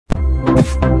Hey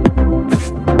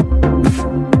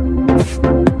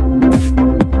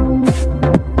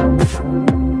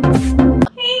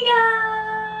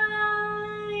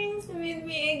guys, with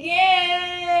me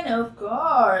again, of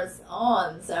course,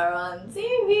 on Saran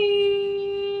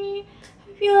TV.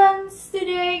 Happy lunch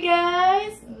today,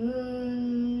 guys.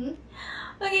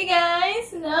 Okay,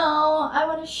 guys. Now I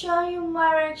want to show you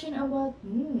my reaction about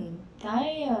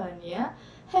Taeyeon, yeah.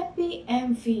 Happy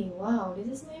MV. Wow,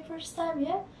 this is my first time,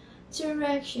 yeah, to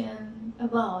reaction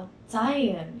about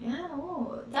Taeyeon, yeah.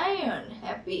 Oh, Taeyeon,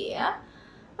 happy, yeah.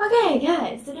 Okay,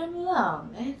 guys, so don't be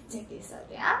long. Let's check this out,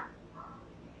 yeah.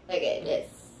 Okay, this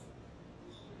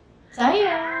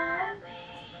Taeyeon.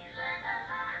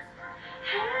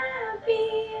 Happy,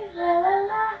 la la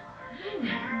la.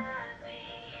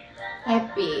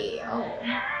 Happy. Oh.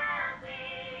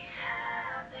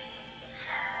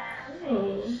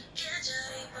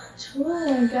 Oh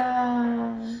my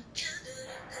god.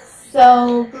 So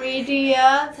pretty,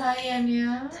 yeah, Taeyeon,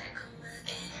 yeah.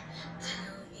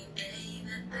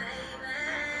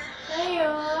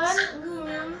 Taeyeon.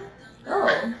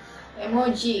 Oh,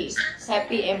 emoji.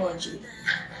 Happy emoji.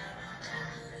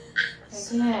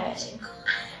 Okay.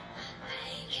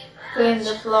 Clean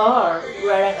the floor.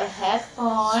 Wearing a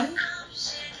headphone.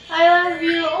 I love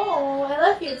you. Oh, I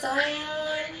love you,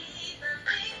 Taeyeon.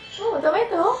 Oh,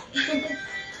 tomato.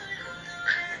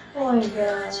 Oh my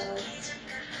god.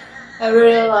 I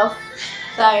really love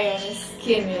Taeyeon's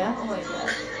skin, yeah. Oh my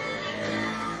god.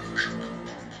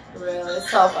 Really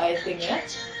soft, I think, yeah.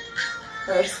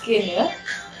 Her skin, yeah.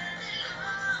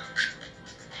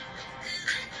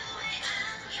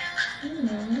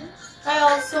 I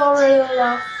also really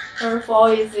love her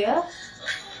voice, yeah.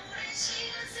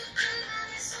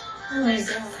 Oh my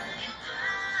god.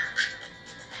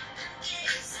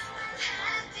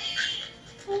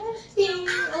 Happy.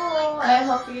 Oh, I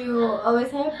hope you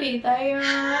always happy,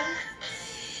 Taeyeon.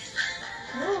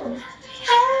 Oh.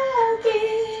 Happy,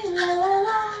 la la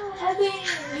la. I think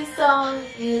this song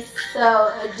is so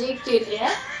addicted,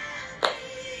 yeah.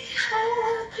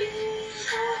 Happy,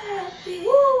 happy,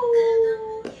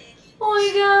 woo. Oh my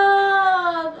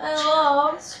god, I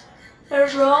love her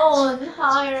brown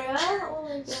hair, yeah. Oh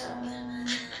my god.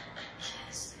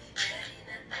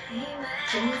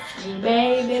 Kiss me,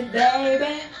 baby,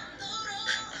 baby.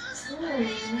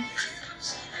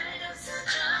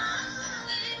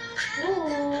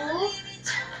 Ooh.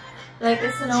 Like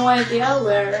a Snow White, yeah,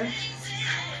 wear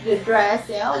the dress,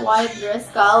 yeah, white dress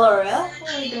color, yeah. Oh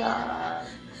my god.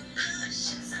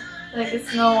 Like a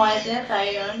Snow White, yeah,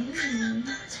 Taeyeon.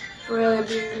 Really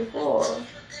beautiful.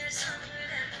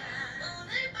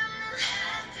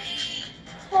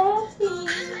 Happy.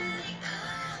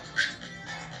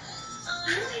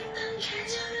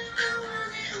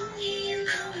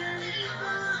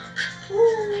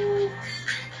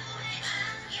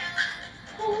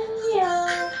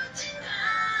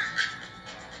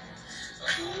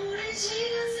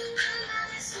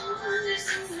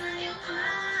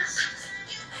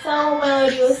 So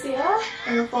melodious, yeah,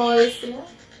 her voice, yeah.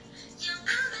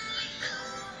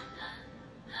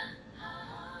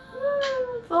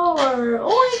 Forward.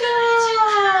 Oh my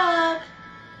god!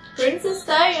 Princess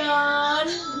Taeyeon.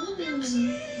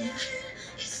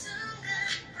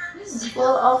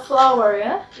 Full of flower,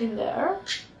 yeah, in there.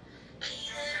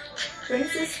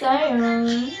 Princess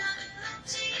Taeyeon.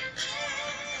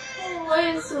 Oh, why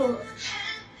is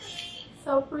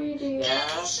so pretty,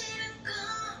 yeah?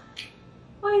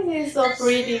 Why is he so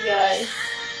pretty, guys?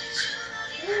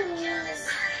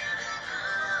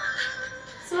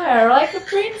 Swear, like a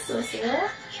princess, yeah?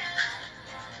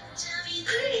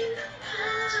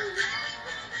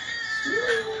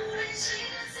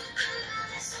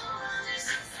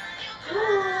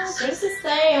 Princess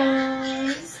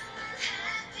Taeyeon.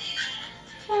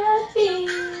 Happy.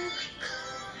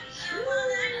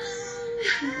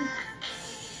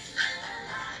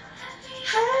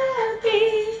 Happy.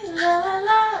 La la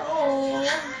la. Oh.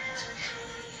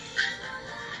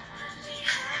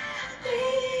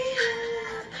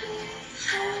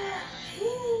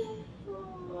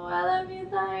 Oh, I love you,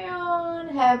 Taeyeon.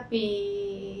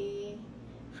 Happy.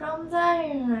 From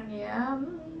Taeyeon, yeah.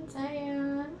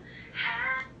 Taeyeon.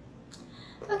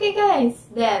 Okay guys,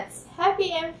 that's Happy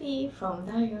MV from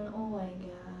Taeyeon. Oh my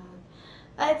god,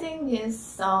 I think this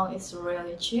song is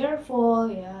really cheerful,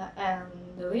 yeah, and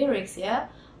the lyrics, yeah,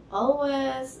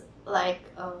 always like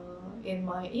in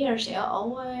my ears, yeah,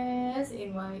 always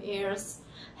in my ears.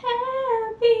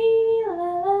 Happy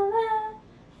la la la,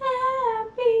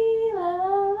 happy la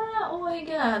la la. Oh my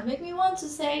god, make me want to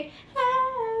say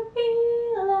happy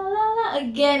la la la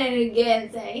again and again.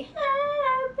 Say happy.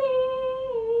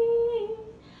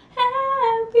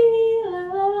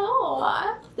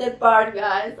 that part,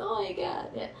 guys. Oh my god,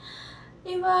 yeah.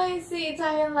 If I see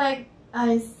Taeyeon like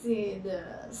I see the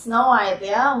Snow White,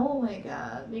 yeah, oh my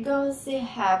god, because she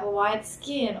have a white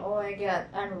skin, oh my god,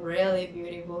 and really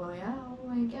beautiful, yeah, oh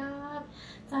my god,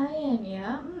 Taeyeon,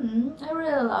 yeah, I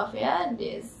really love, yeah,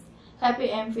 this happy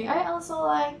MV. I also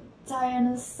like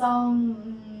Taeyeon's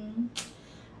song,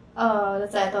 the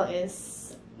title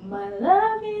is My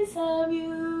Love Is a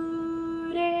Beauty.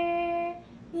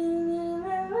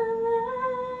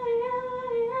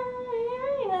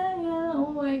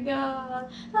 Oh my god,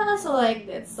 I also like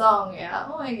that song, yeah,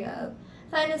 oh my god.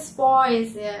 Taeyeon's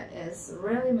voice, yeah, is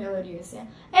really melodious, yeah.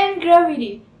 And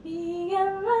Gravity.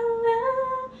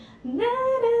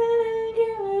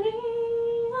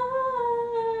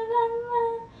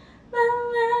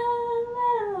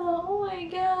 Oh my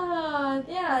god,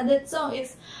 yeah, that song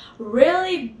is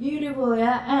really beautiful,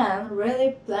 yeah, and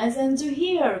really pleasant to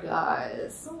hear,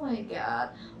 guys. Oh my god,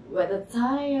 with the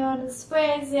Taeyeon's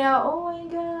face, yeah, oh my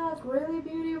god, really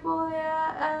beautiful,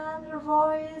 yeah, and her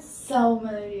voice so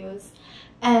melodious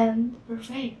and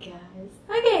perfect, guys.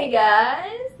 Okay,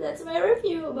 guys, that's my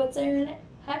review about Taeyeon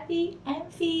Happy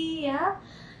MV, yeah.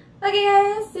 Okay,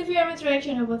 guys, if you have a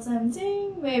reaction about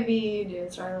something, maybe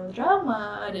the trial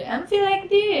drama, the MV like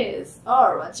this,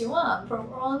 or what you want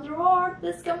from around the world,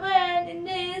 just comment in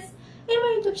this in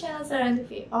my YouTube channel Saran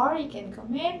TV, or you can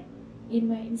comment in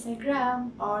my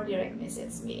Instagram or direct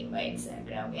message me in my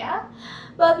Instagram, yeah.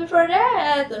 But before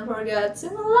that, don't forget to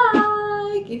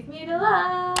like, give me the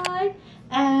like,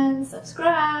 and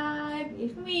subscribe,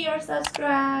 give me your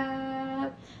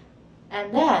subscribe.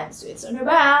 And then switch on the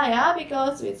bell, yeah,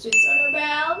 because with switch on the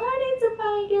bell, no need to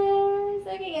buy,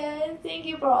 guys. Okay, guys, thank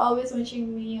you for always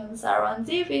watching me on Saran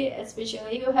TV,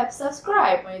 especially if you have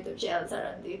subscribed my YouTube channel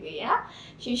Saran TV, yeah.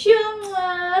 Shushu,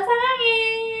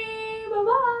 sarangi, bye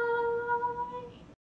bye.